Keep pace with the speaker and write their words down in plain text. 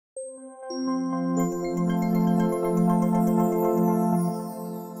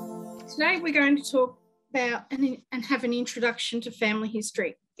Today we're going to talk about and have an introduction to family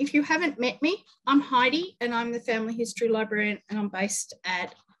history. If you haven't met me, I'm Heidi and I'm the family history librarian and I'm based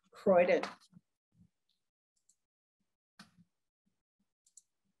at Croydon.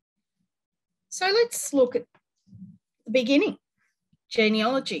 So let's look at the beginning,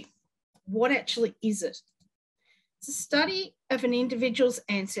 genealogy. What actually is it? It's a study of an individual's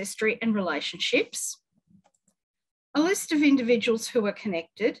ancestry and relationships, a list of individuals who are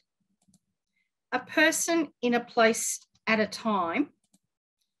connected, a person in a place at a time,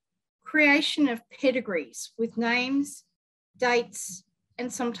 creation of pedigrees with names, dates,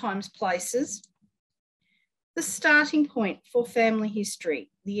 and sometimes places, the starting point for family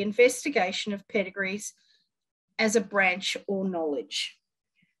history, the investigation of pedigrees as a branch or knowledge.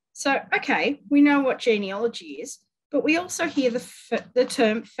 So, okay, we know what genealogy is, but we also hear the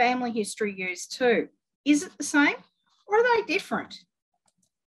term family history used too. Is it the same or are they different?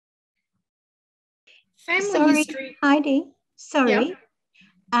 Family history. Heidi, sorry.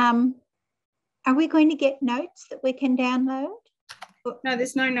 Yeah. Are we going to get notes that we can download? No,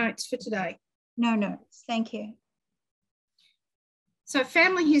 there's no notes for today. No notes, thank you. So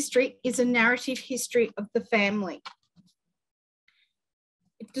family history is a narrative history of the family.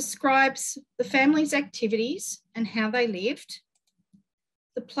 It describes the family's activities and how they lived,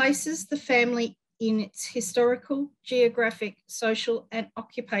 the places the family in its historical, geographic, social, and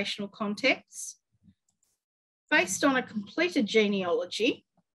occupational contexts. Based on a completed genealogy,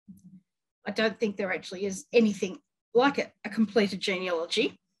 I don't think there actually is anything like it, a completed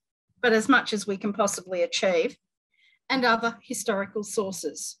genealogy, but as much as we can possibly achieve, and other historical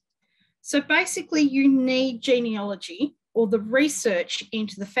sources. So basically you need genealogy or the research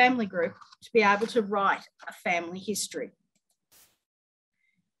into the family group to be able to write a family history.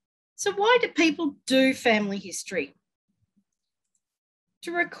 So why do people do family history?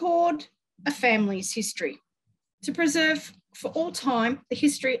 To record a family's history, to preserve for all time the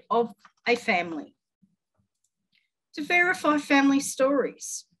history of a family, to verify family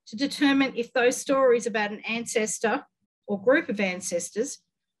stories, to determine if those stories about an ancestor or group of ancestors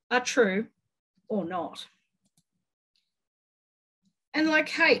are true or not. And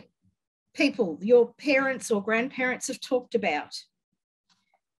locate people your parents or grandparents have talked about.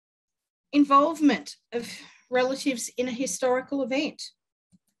 Involvement of relatives in a historical event.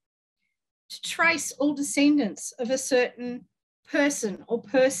 To trace all descendants of a certain person or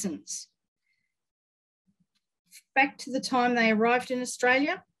persons back to the time they arrived in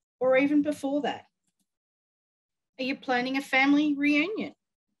Australia or even before that. Are you planning a family reunion?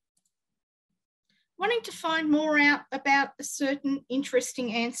 Wanting to find more out about a certain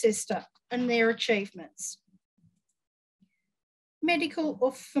interesting ancestor and their achievements. Medical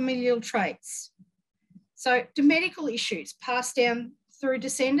or familial traits. So do medical issues pass down through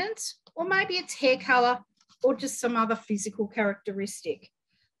descendants? Or maybe it's hair colour or just some other physical characteristic.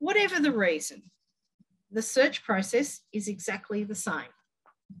 Whatever the reason, the search process is exactly the same.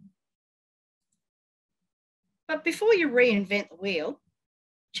 But before you reinvent the wheel,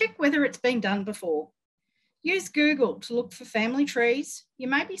 check whether it's been done before. Use Google to look for family trees. You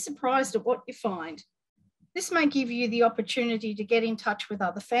may be surprised at what you find. This may give you the opportunity to get in touch with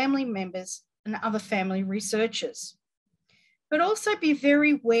other family members and other family researchers. But also be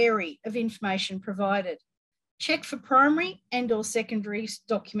very wary of information provided. Check for primary and or secondary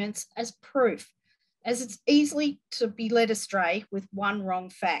documents as proof, as it's easily to be led astray with one wrong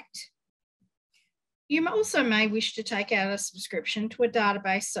fact. You also may wish to take out a subscription to a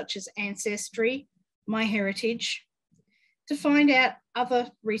database such as Ancestry, MyHeritage, to find out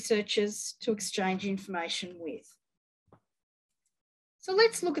other researchers to exchange information with. So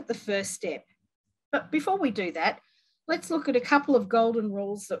let's look at the first step. But before we do that, let's look at a couple of golden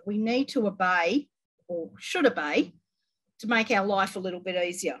rules that we need to obey or should obey to make our life a little bit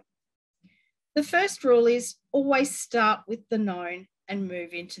easier. The first rule is always start with the known and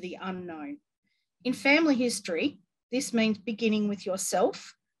move into the unknown. In family history, this means beginning with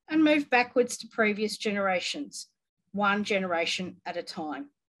yourself and move backwards to previous generations, one generation at a time.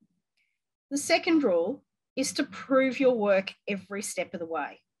 The second rule is to prove your work every step of the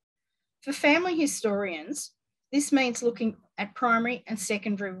way. For family historians, this means looking at primary and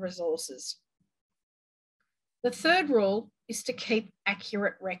secondary resources. The third rule is to keep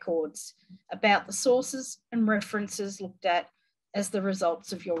accurate records about the sources and references looked at as the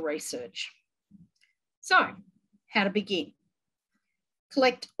results of your research. So, how to begin?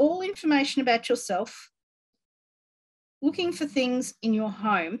 Collect all information about yourself, looking for things in your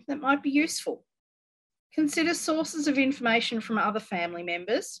home that might be useful. Consider sources of information from other family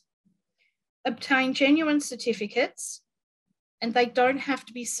members. Obtain genuine certificates, and they don't have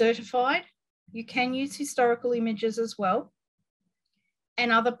to be certified. You can use historical images as well,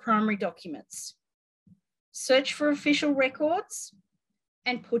 and other primary documents. Search for official records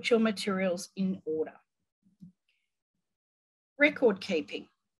and put your materials in order. Record keeping.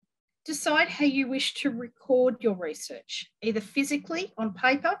 Decide how you wish to record your research, either physically on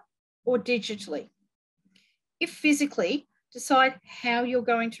paper or digitally. If physically, decide how you're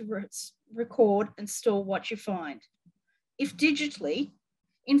going to record and store what you find. If digitally,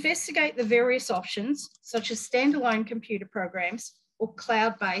 investigate the various options, such as standalone computer programs or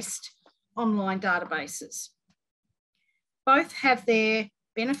cloud-based online databases. Both have their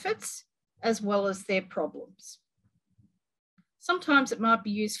benefits as well as their problems. Sometimes it might be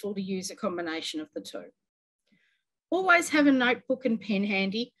useful to use a combination of the two. Always have a notebook and pen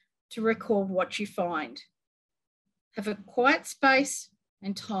handy to record what you find. Have a quiet space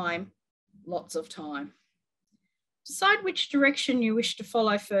and time, lots of time. Decide which direction you wish to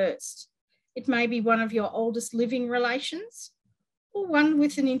follow first. It may be one of your oldest living relations, or one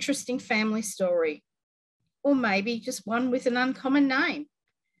with an interesting family story, or maybe just one with an uncommon name.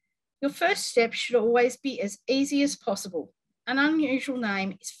 Your first step should always be as easy as possible. An unusual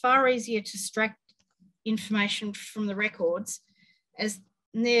name is far easier to extract information from the records, as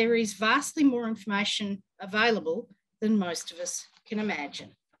there is vastly more information available than most of us can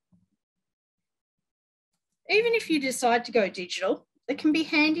imagine. Even if you decide to go digital, it can be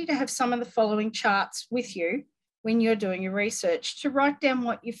handy to have some of the following charts with you when you're doing your research to write down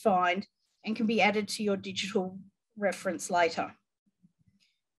what you find and can be added to your digital reference later.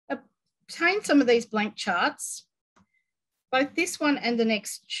 Obtain some of these blank charts. Both this one and the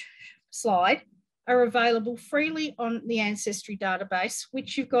next slide are available freely on the Ancestry database,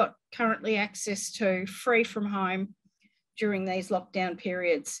 which you've got currently access to free from home during these lockdown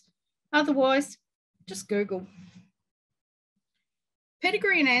periods. Otherwise, just Google.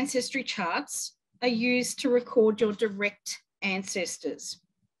 Pedigree and ancestry charts are used to record your direct ancestors.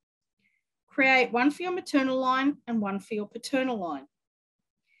 Create one for your maternal line and one for your paternal line.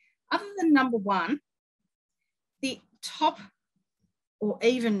 Other than number 1, the top or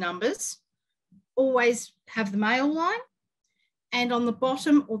even numbers always have the male line, and on the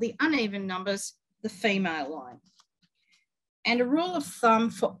bottom or the uneven numbers, the female line. And a rule of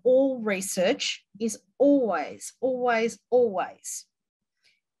thumb for all research is always, always, always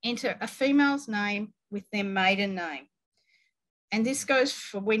enter a female's name with their maiden name. And this goes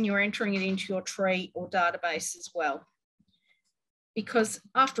for when you're entering it into your tree or database as well. Because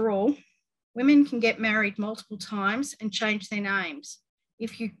after all, women can get married multiple times and change their names.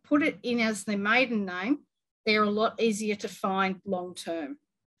 If you put it in as their maiden name, they're a lot easier to find long term.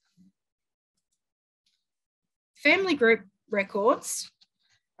 Family group records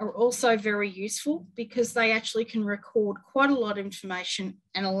are also very useful because they actually can record quite a lot of information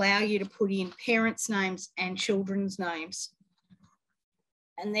and allow you to put in parents' names and children's names,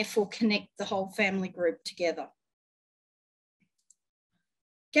 and therefore connect the whole family group together.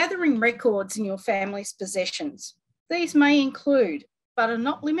 Gathering records in your family's possessions. These may include, but are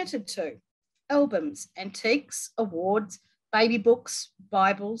not limited to, albums, antiques, awards, baby books,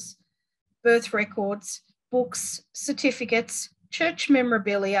 Bibles, birth records, books, certificates, church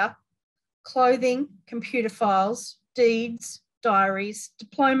memorabilia, clothing, computer files, deeds, diaries,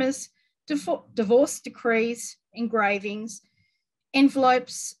 diplomas, divorce decrees, engravings,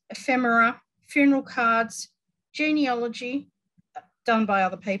 envelopes, ephemera, funeral cards, genealogy done by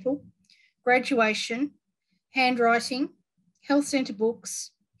other people, graduation, handwriting, health centre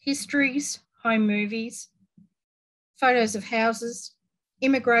books, histories, home movies, photos of houses,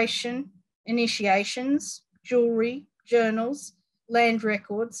 immigration, initiations, jewellery, journals, land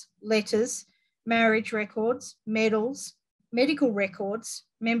records, letters, marriage records, medals, medical records,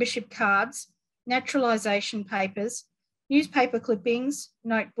 membership cards, naturalisation papers, newspaper clippings,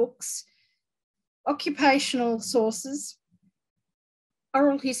 notebooks, occupational sources,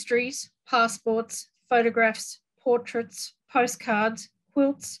 oral histories, passports, photographs, portraits, postcards,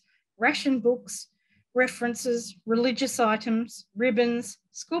 quilts, ration books, references, religious items, ribbons,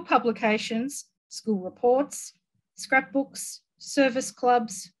 school publications, school reports, scrapbooks, service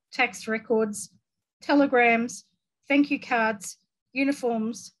clubs, tax records, telegrams, thank you cards,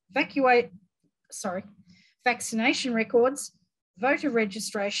 uniforms, vaccination records, voter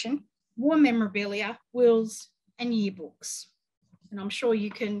registration, war memorabilia, wills, and yearbooks. And I'm sure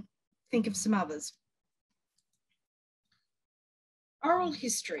you can think of some others. Oral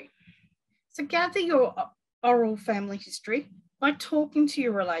history. So gather your oral family history by talking to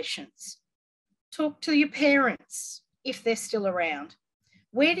your relations. Talk to your parents if they're still around.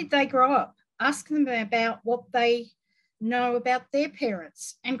 Where did they grow up? Ask them about what they know about their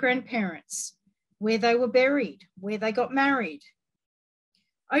parents and grandparents, where they were buried, where they got married.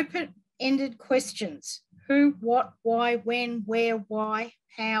 Open-ended questions: who, what, why, when, where, why,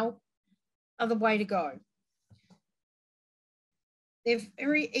 how are the way to go. They're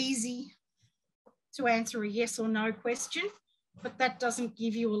very easy to answer a yes or no question, but that doesn't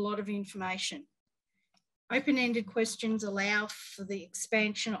give you a lot of information. Open-ended questions allow for the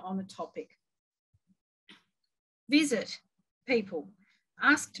expansion on a topic. Visit people.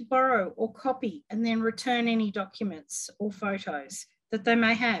 Ask to borrow or copy and then return any documents or photos that they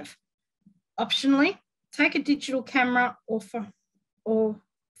may have. Optionally, take a digital camera or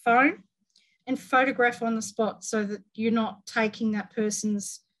phone and photograph on the spot so that you're not taking that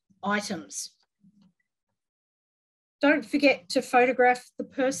person's items. Don't forget to photograph the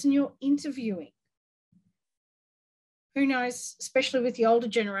person you're interviewing. Who knows, especially with the older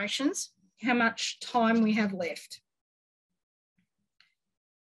generations, how much time we have left.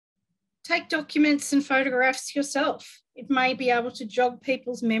 Take documents and photographs yourself. It may be able to jog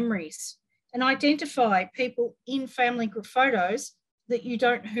people's memories and identify people in family group photos that you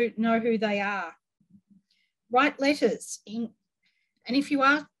don't know who they are. Write letters, and if you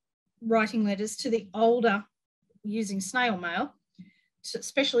are writing letters to the older, using snail mail,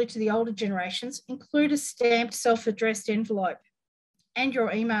 especially to the older generations, include a stamped self-addressed envelope and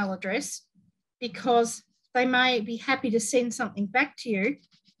your email address, because they may be happy to send something back to you,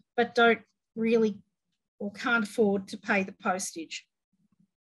 but don't really or can't afford to pay the postage.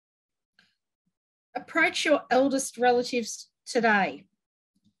 Approach your eldest relatives today.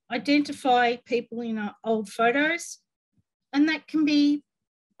 Identify people in old photos, and that can be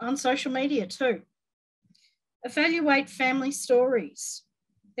on social media too. Evaluate family stories.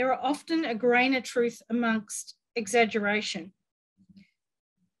 There are often a grain of truth amongst exaggeration.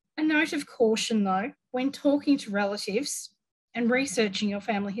 A note of caution though, when talking to relatives and researching your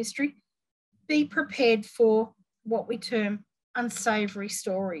family history, be prepared for what we term unsavoury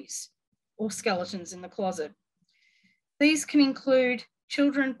stories or skeletons in the closet. These can include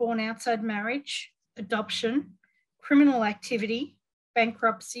children born outside marriage, adoption, criminal activity,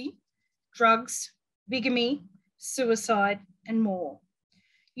 bankruptcy, drugs, bigamy, suicide, and more.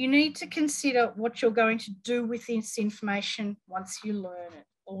 You need to consider what you're going to do with this information once you learn it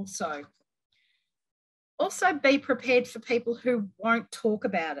also. Also be prepared for people who won't talk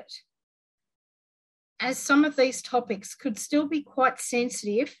about it, as some of these topics could still be quite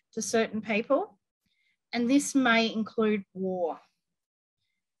sensitive to certain people, and this may include war.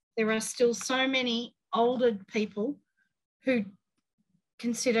 There are still so many older people who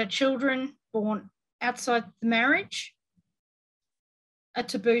consider children born outside the marriage a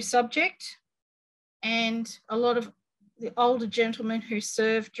taboo subject, and a lot of the older gentlemen who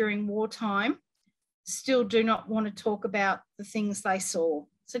served during wartime still do not want to talk about the things they saw.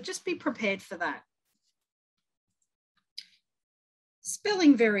 So just be prepared for that.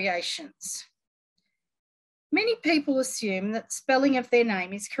 Spelling variations. Many people assume that spelling of their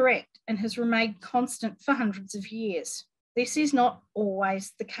name is correct and has remained constant for hundreds of years. This is not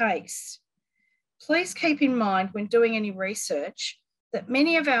always the case. Please keep in mind when doing any research that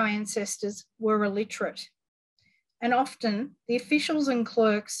many of our ancestors were illiterate, and often the officials and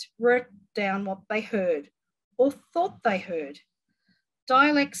clerks wrote down what they heard or thought they heard.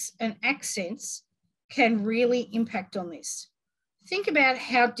 Dialects and accents can really impact on this. Think about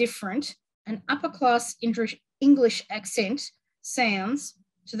how different an upper-class English accent sounds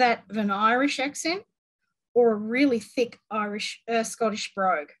to that of an Irish accent or a really thick Scottish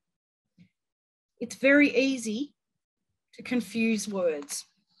brogue. It's very easy to confuse words.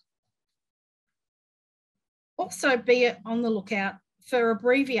 Also be on the lookout for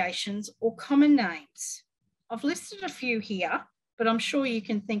abbreviations or common names. I've listed a few here, but I'm sure you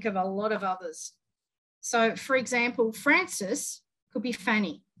can think of a lot of others. So for example, Frances could be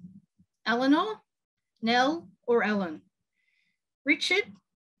Fanny, Eleanor, Nell or Ellen, Richard,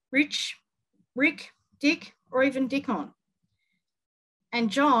 Rich, Rick, Dick, or even Dickon.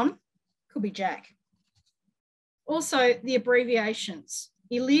 And John could be Jack. Also the abbreviations.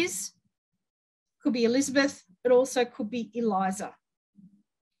 Eliz could be Elizabeth, but also could be Eliza.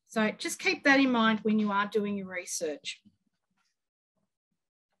 So just keep that in mind when you are doing your research.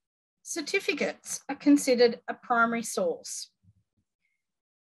 Certificates are considered a primary source.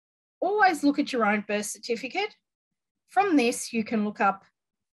 Always look at your own birth certificate. From this, you can look up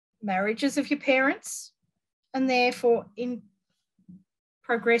marriages of your parents, and therefore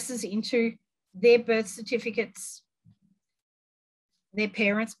progresses into their birth certificates, their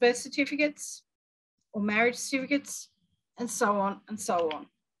parents' birth certificates, or marriage certificates, and so on and so on.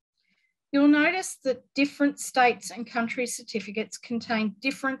 You'll notice that different states and country certificates contain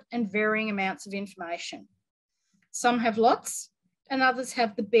different and varying amounts of information. Some have lots and others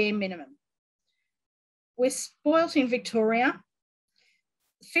have the bare minimum. We're spoilt in Victoria.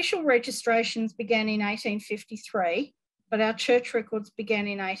 Official registrations began in 1853, but our church records began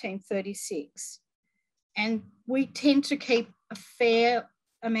in 1836. And we tend to keep a fair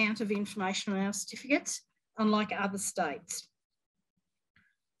amount of information on our certificates, unlike other states.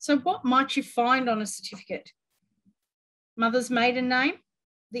 So what might you find on a certificate? Mother's maiden name,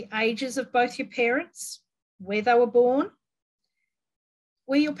 the ages of both your parents, where they were born,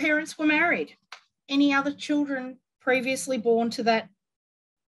 where your parents were married, any other children previously born to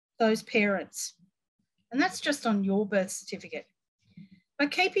those parents. And that's just on your birth certificate. But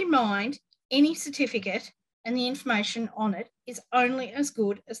keep in mind, any certificate and the information on it is only as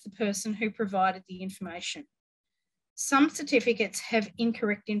good as the person who provided the information. Some certificates have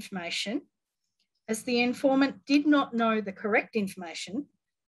incorrect information, as the informant did not know the correct information,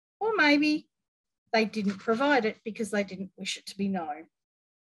 or maybe they didn't provide it because they didn't wish it to be known.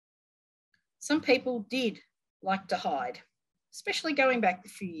 Some people did like to hide, especially going back a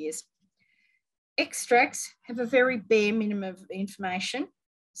few years. Extracts have a very bare minimum of information,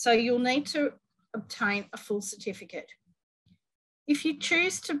 so you'll need to obtain a full certificate. If you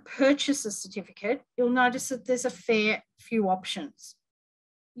choose to purchase a certificate, you'll notice that there's a fair few options.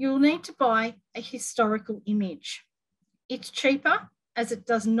 You'll need to buy a historical image. It's cheaper as it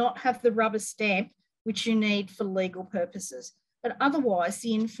does not have the rubber stamp which you need for legal purposes, but otherwise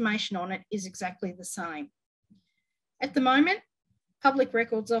the information on it is exactly the same. At the moment, Public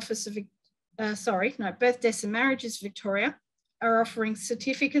Records Office of Birth, Deaths and Marriages Victoria are offering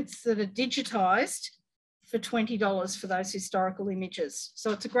certificates that are digitised for $20 for those historical images.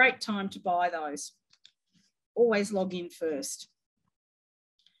 So it's a great time to buy those. Always log in first.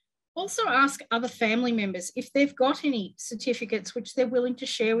 Also ask other family members if they've got any certificates which they're willing to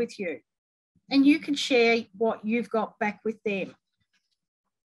share with you. And you can share what you've got back with them,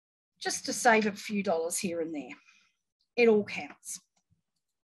 just to save a few dollars here and there. It all counts.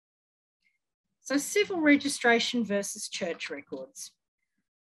 So civil registration versus church records.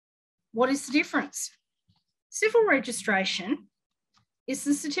 What is the difference? Civil registration is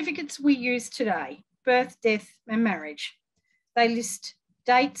the certificates we use today, birth, death, and marriage. They list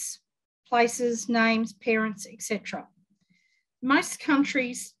dates, places, names, parents, etc. Most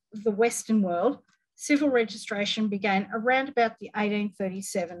countries of the Western world, civil registration began around about the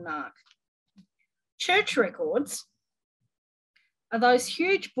 1837 mark. Church records are those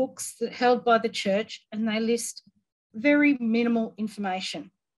huge books that are held by the church, and they list very minimal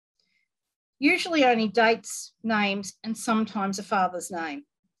information. Usually only dates, names, and sometimes a father's name.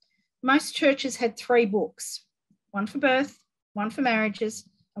 Most churches had 3 books, one for birth, one for marriages,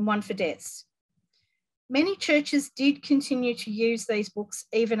 and one for deaths. Many churches did continue to use these books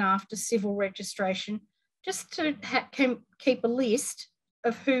even after civil registration, just to keep a list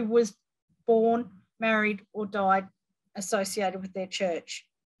of who was born, married, or died associated with their church.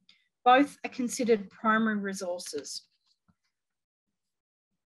 Both are considered primary resources.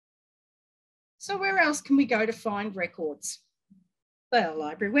 So where else can we go to find records? The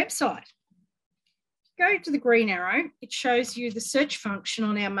library website. Go to the green arrow, it shows you the search function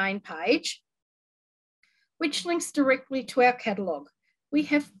on our main page, which links directly to our catalogue. We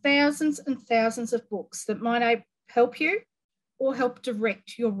have thousands and thousands of books that might help you or help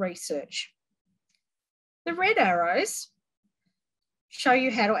direct your research. The red arrows show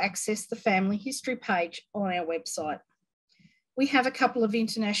you how to access the family history page on our website. We have a couple of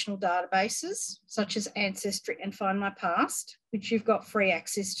international databases, such as Ancestry and Find My Past, which you've got free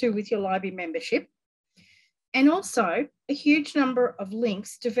access to with your library membership, and also a huge number of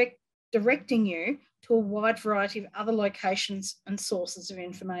links directing you to a wide variety of other locations and sources of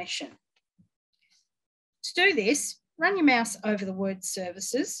information. To do this, run your mouse over the word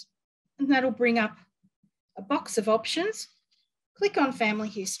services, and that'll bring up a box of options. Click on Family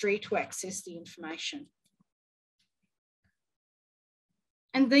History to access the information.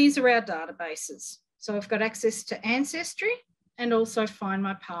 And these are our databases. So I've got access to Ancestry and also Find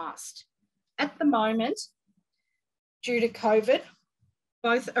My Past. At the moment, due to COVID,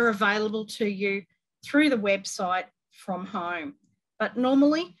 both are available to you through the website from home. But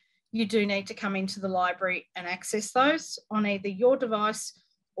normally you do need to come into the library and access those on either your device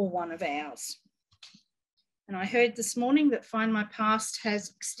or one of ours. And I heard this morning that Find My Past has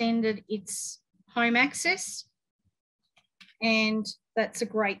extended its home access, and that's a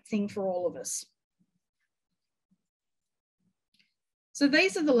great thing for all of us. So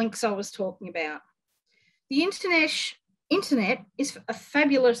these are the links I was talking about. The Internet is a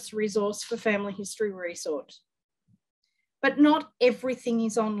fabulous resource for family history research, but not everything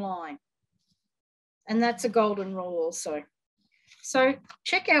is online. And that's a golden rule also. So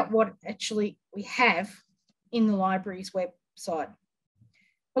check out what actually we have in the library's website.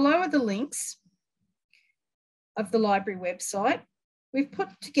 Below are the links of the library website. We've put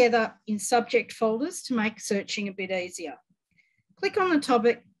together in subject folders to make searching a bit easier. Click on the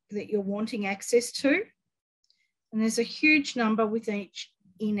topic that you're wanting access to, and there's a huge number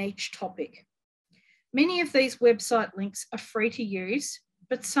in each topic. Many of these website links are free to use,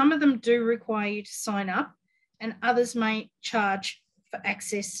 but some of them do require you to sign up, and others may charge for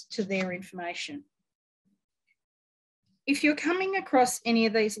access to their information. If you're coming across any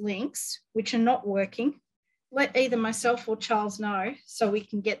of these links which are not working, let either myself or Charles know so we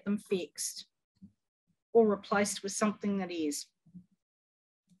can get them fixed or replaced with something that is.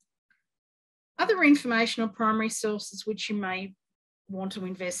 Other information or primary sources which you may want to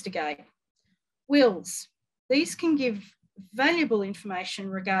investigate. Wills. These can give valuable information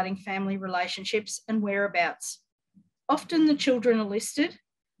regarding family relationships and whereabouts. Often the children are listed.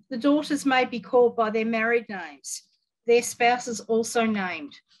 The daughters may be called by their married names, their spouses also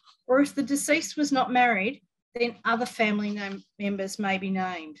named, or if the deceased was not married, then other family members may be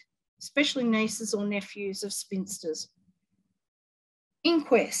named, especially nieces or nephews of spinsters.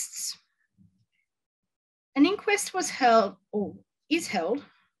 Inquests. An inquest was held or is held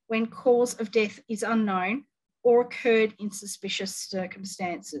when cause of death is unknown or occurred in suspicious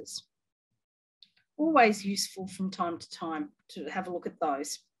circumstances. Always useful from time to time to have a look at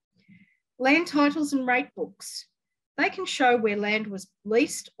those. Land titles and rate books. They can show where land was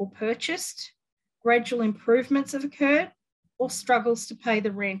leased or purchased, gradual improvements have occurred, or struggles to pay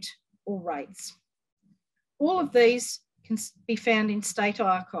the rent or rates. All of these can be found in state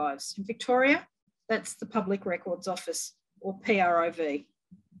archives. In Victoria, that's the Public Records Office, or PROV.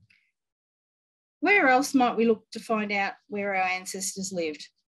 Where else might we look to find out where our ancestors lived?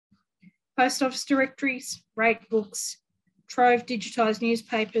 Post office directories, rate books, Trove digitised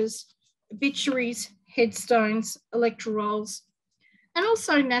newspapers, obituaries, headstones, electoral rolls, and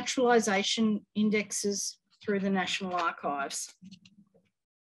also naturalisation indexes through the National Archives.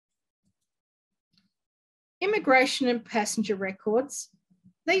 Immigration and passenger records.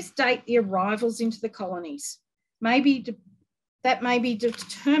 These date the arrivals into the colonies. That may be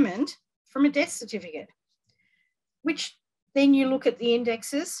determined from a death certificate, which then you look at the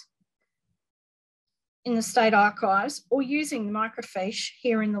indexes in the state archives or using the microfiche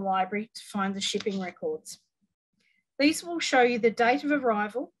here in the library to find the shipping records. These will show you the date of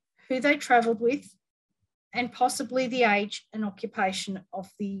arrival, who they travelled with, and possibly the age and occupation of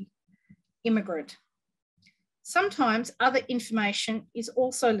the immigrant. Sometimes other information is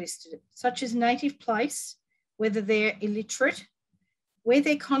also listed, such as native place, whether they're illiterate, where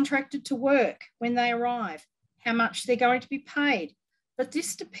they're contracted to work when they arrive, how much they're going to be paid. But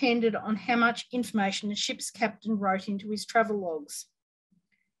this depended on how much information the ship's captain wrote into his travel logs.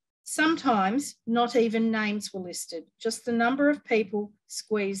 Sometimes not even names were listed, just the number of people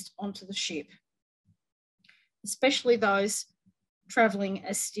squeezed onto the ship, especially those travelling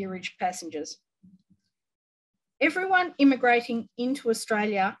as steerage passengers. Everyone immigrating into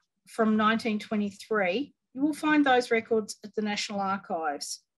Australia from 1923, you will find those records at the National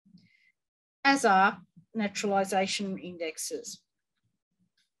Archives, as are naturalisation indexes.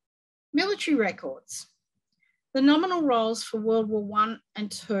 Military records. The nominal rolls for World War I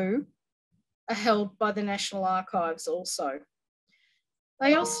and II are held by the National Archives also.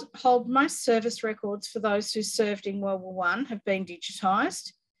 They also hold most service records for those who served in World War I have been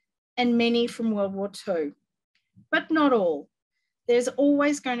digitised, and many from World War II, but not all. There's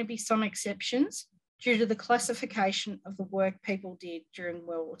always going to be some exceptions due to the classification of the work people did during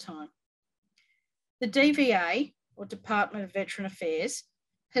World War time. The DVA, or Department of Veteran Affairs,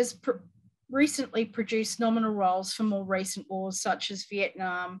 has recently produced nominal rolls for more recent wars such as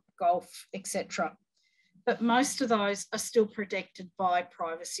Vietnam, Gulf, etc. But most of those are still protected by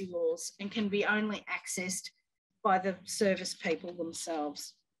privacy laws and can be only accessed by the service people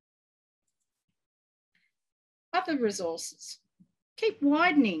themselves. Other resources. Keep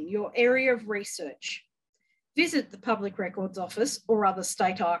widening your area of research. Visit the Public Records Office or other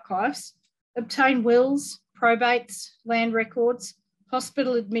state archives. Obtain wills, probates, land records,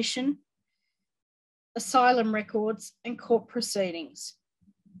 hospital admission, asylum records, and court proceedings.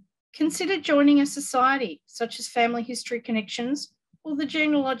 Consider joining a society such as Family History Connections or the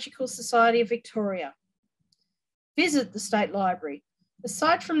Genealogical Society of Victoria. Visit the State Library.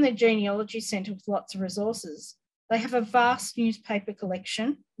 Aside from their genealogy centre with lots of resources, they have a vast newspaper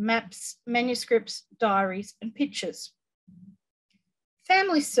collection, maps, manuscripts, diaries, and pictures.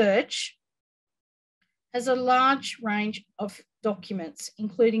 Family Search has a large range of documents,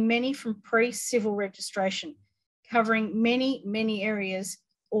 including many from pre-civil registration, covering many, many areas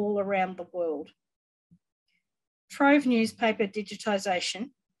all around the world. Trove newspaper digitisation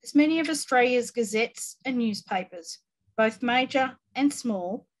has many of Australia's gazettes and newspapers, both major and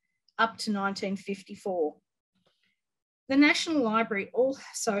small, up to 1954. The National Library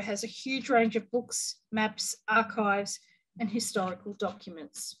also has a huge range of books, maps, archives, and historical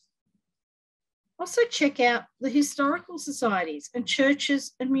documents. Also check out the historical societies and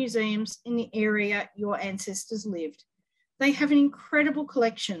churches and museums in the area your ancestors lived. They have incredible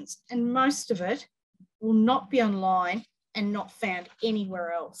collections, and most of it will not be online and not found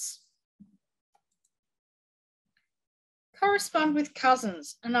anywhere else. Correspond with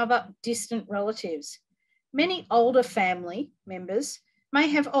cousins and other distant relatives. Many older family members may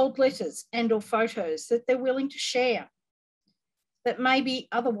have old letters and or photos that they're willing to share that may be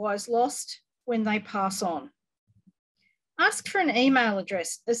otherwise lost when they pass on. Ask for an email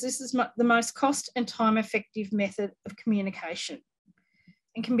address, as this is the most cost and time-effective method of communication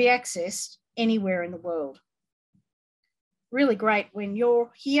and can be accessed anywhere in the world. Really great when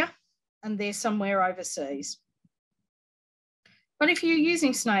you're here and they're somewhere overseas. But if you're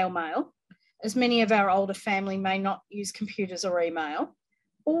using snail mail, as many of our older family may not use computers or email,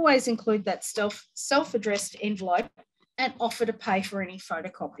 always include that self-addressed envelope and offer to pay for any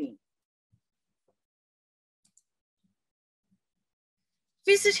photocopying.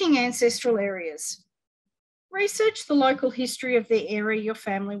 Visiting ancestral areas. Research the local history of the area your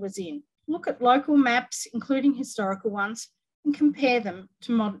family was in. Look at local maps, including historical ones, and compare them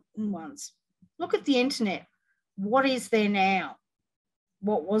to modern ones. Look at the internet. What is there now?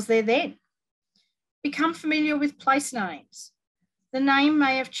 What was there then? Become familiar with place names. The name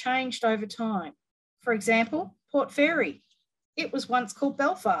may have changed over time. For example, Port Fairy. It was once called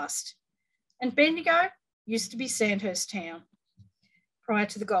Belfast. And Bendigo used to be Sandhurst Town prior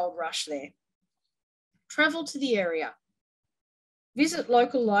to the gold rush there. Travel to the area. Visit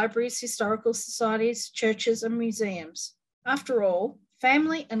local libraries, historical societies, churches and museums. After all,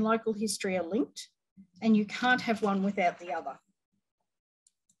 family and local history are linked, and you can't have one without the other.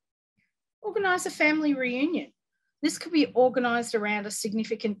 Organise a family reunion. This could be organised around a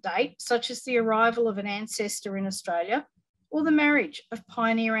significant date, such as the arrival of an ancestor in Australia or the marriage of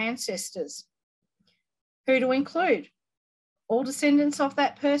pioneer ancestors. Who to include? All descendants of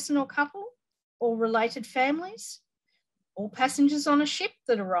that person or couple, all related families, all passengers on a ship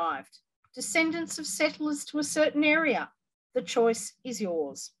that arrived, descendants of settlers to a certain area. The choice is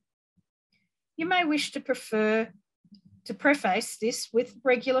yours. You may wish to preface this with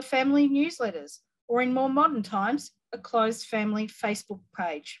regular family newsletters, or in more modern times, a closed family Facebook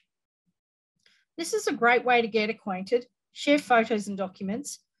page. This is a great way to get acquainted, share photos and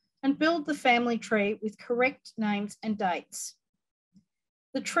documents, and build the family tree with correct names and dates.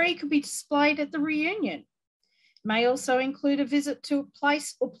 The tree could be displayed at the reunion. It may also include a visit to a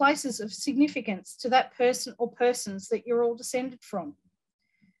place or places of significance to that person or persons that you're all descended from.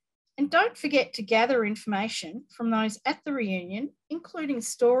 And don't forget to gather information from those at the reunion, including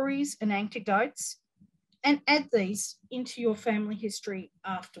stories and anecdotes, and add these into your family history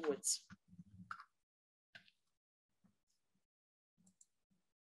afterwards.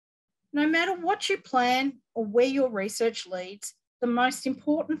 No matter what you plan or where your research leads, the most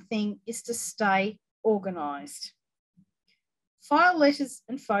important thing is to stay organised. File letters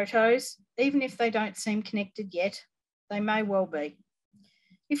and photos, even if they don't seem connected yet, they may well be.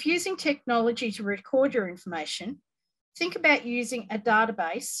 If using technology to record your information, think about using a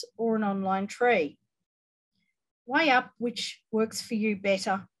database or an online tree. Weigh up which works for you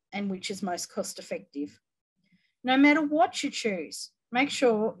better and which is most cost effective. No matter what you choose, make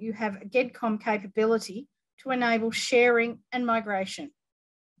sure you have a GEDCOM capability to enable sharing and migration.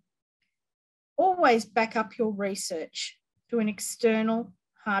 Always back up your research to an external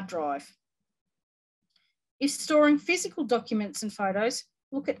hard drive. If storing physical documents and photos,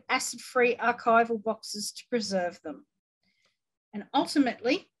 look at acid-free archival boxes to preserve them. And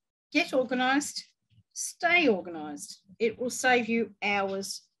ultimately, get organised, stay organised. It will save you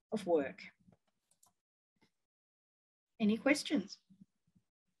hours of work. Any questions?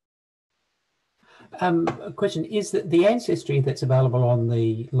 A question is that the ancestry that's available on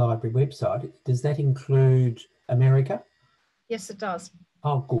the library website, does that include America? Yes, it does.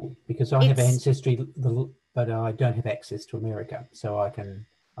 Oh, good, because I have ancestry, but I don't have access to America, so I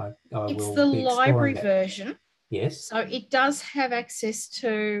will It's the library version. Yes. So it does have access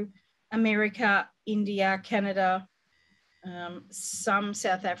to America, India, Canada, some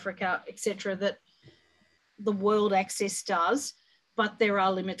South Africa, etc. that the World Access does. but there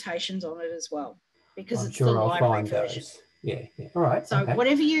are limitations on it as well because I'm it's sure the I'll library find version. those. Yeah. All right. So okay.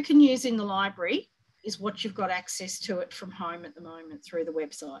 whatever you can use in the library is what you've got access to it from home at the moment through the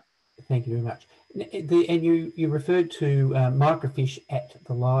website. Thank you very much. And you referred to microfiche at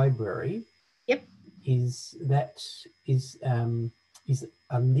the library. Yep. Is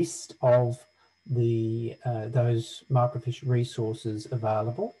a list of the those microfiche resources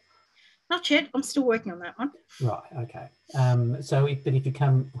available? Not yet. I'm still working on that one. Right. Okay. So, if you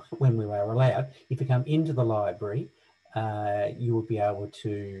come, when we are allowed, if you come into the library, you will be able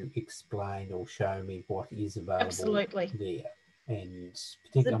to explain or show me what is available. Absolutely. There. And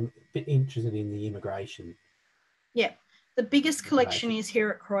particularly, I'm a bit interested in the immigration. Yeah. The biggest collection is here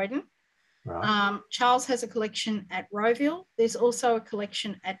at Croydon. Right. Charles has a collection at Rowville. There's also a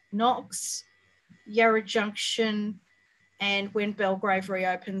collection at Knox, Yarra Junction, and when Belgrave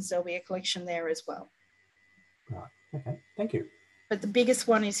reopens, there'll be a collection there as well. Right. Okay. Thank you. But the biggest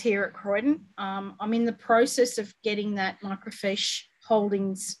one is here at Croydon. I'm in the process of getting that microfiche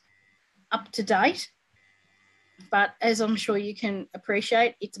holdings up to date. But as I'm sure you can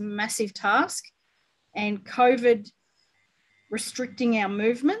appreciate, it's a massive task. And COVID restricting our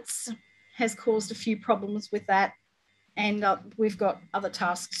movements has caused a few problems with that. And we've got other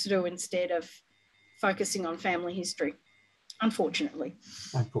tasks to do instead of focusing on family history, unfortunately.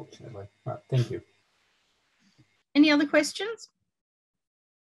 Unfortunately. Right. Thank you. Any other questions?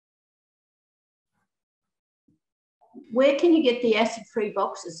 Where can you get the acid-free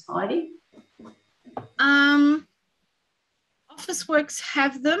boxes, Heidi? Officeworks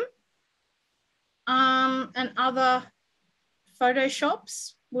have them, and other photo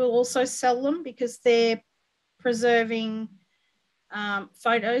shops will also sell them because they're preserving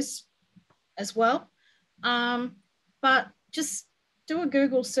photos as well. But just do a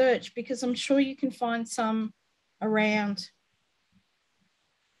Google search because I'm sure you can find some around.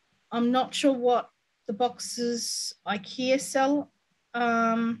 I'm not sure what the boxes IKEA sell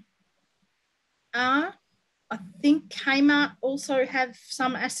are. I think Kmart also have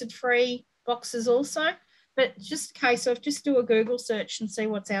some acid-free boxes also, but just a case of just do a Google search and see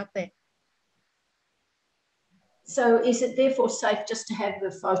what's out there. So is it therefore safe just to have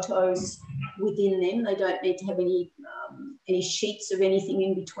the photos within them? They don't need to have any sheets of anything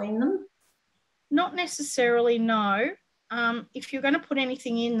in between them? Not necessarily, no. If you're going to put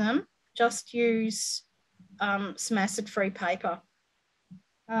anything in them, just use some acid-free paper.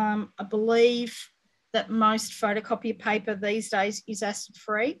 I believe that most photocopier paper these days is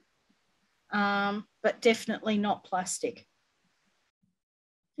acid-free, but definitely not plastic.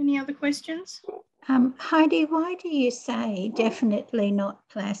 Any other questions? Heidi, why do you say definitely not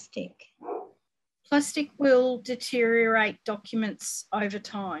plastic? Plastic will deteriorate documents over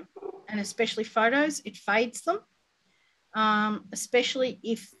time, and especially photos, it fades them, especially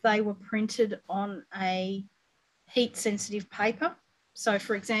if they were printed on a heat-sensitive paper. So,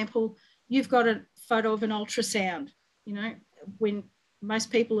 for example, you've got a photo of an ultrasound, you know, when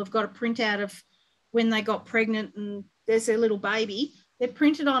most people have got a printout of when they got pregnant and there's their little baby, they're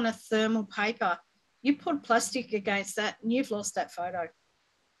printed on a thermal paper. You put plastic against that and you've lost that photo.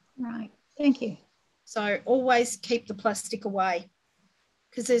 Right, thank you. So always keep the plastic away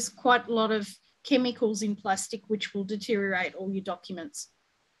because there's quite a lot of chemicals in plastic which will deteriorate all your documents.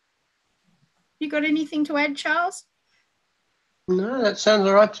 You got anything to add, Charles? No, that sounds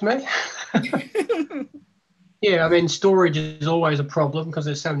all right to me. Yeah, I mean, storage is always a problem because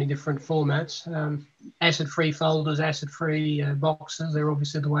there's so many different formats. Acid-free folders, acid-free boxes, they're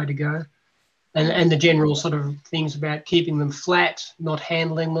obviously the way to go. And the general sort of things about keeping them flat, not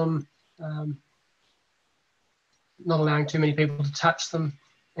handling them, not allowing too many people to touch them.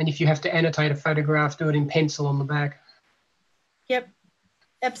 And if you have to annotate a photograph, do it in pencil on the back. Yep,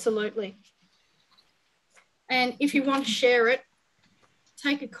 absolutely. And if you want to share it,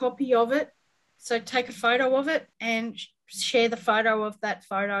 take a copy of it. So take a photo of it and share the photo of that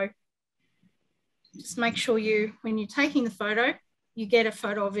photo. Just make sure you, when you're taking the photo, you get a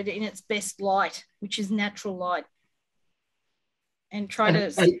photo of it in its best light, which is natural light. And try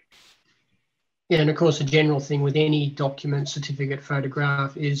to... Yeah, and of course, the general thing with any document, certificate,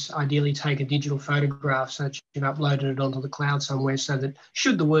 photograph is ideally take a digital photograph so that you've uploaded it onto the cloud somewhere so that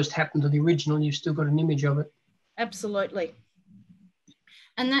should the worst happen to the original, you've still got an image of it. Absolutely.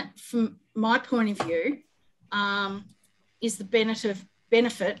 And that, from my point of view, is the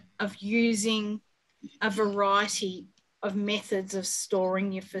benefit of using a variety of methods of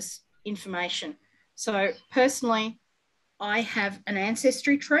storing your information. So personally, I have an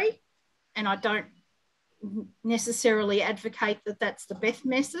ancestry tree and I don't necessarily advocate that that's the best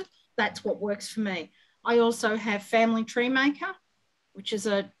method. That's what works for me. I also have Family Tree Maker which is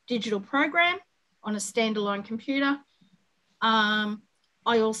a digital program on a standalone computer. I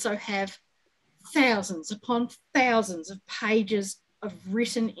also have thousands upon thousands of pages of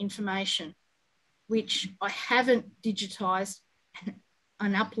written information, which I haven't digitized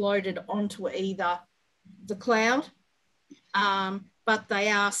and uploaded onto either the cloud, but they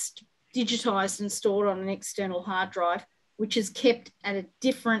are digitized and stored on an external hard drive, which is kept at a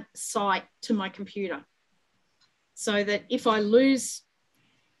different site to my computer. So that if I lose,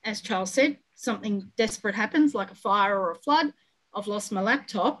 as Charles said, something desperate happens, like a fire or a flood, I've lost my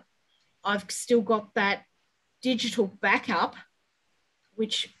laptop, I've still got that digital backup,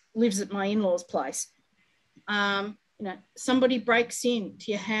 which lives at my in-laws' place. You know, somebody breaks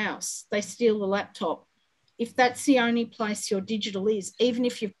into your house, they steal the laptop. If that's the only place your digital is, even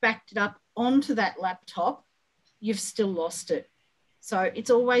if you've backed it up onto that laptop, you've still lost it. So it's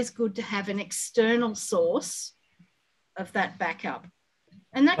always good to have an external source of that backup.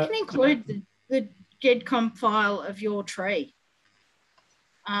 And that can include the GEDCOM file of your tree.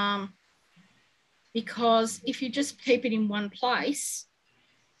 Because if you just keep it in one place,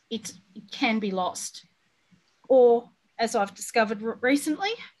 it can be lost. Or, as I've discovered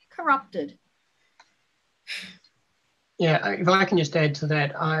recently, corrupted. Yeah, if I can just add to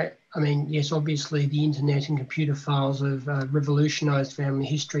that, I mean, yes, obviously the internet and computer files have revolutionised family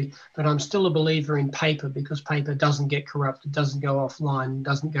history, but I'm still a believer in paper because paper doesn't get corrupted, doesn't go offline,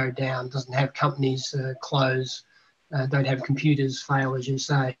 doesn't go down, doesn't have companies close, don't have computers fail, as you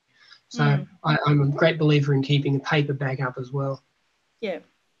say. So I'm a great believer in keeping a paper backup as well. Yeah.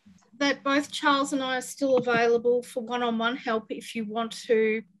 That both Charles and I are still available for one-on-one help if you want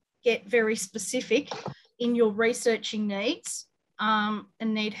to get very specific in your researching needs and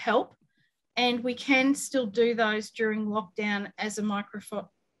need help. And we can still do those during lockdown as a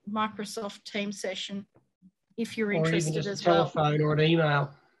Microsoft Teams session if you're interested as well. Or even just a telephone or an email.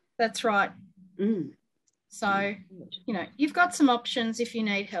 That's right. So, you know, you've got some options if you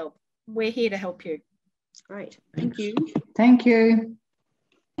need help. We're here to help you. Great. Thank you. Thank you.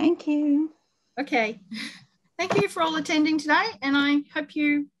 Thank you. Okay. Thank you for all attending today, and I hope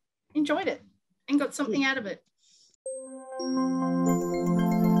you enjoyed it and got something out of it.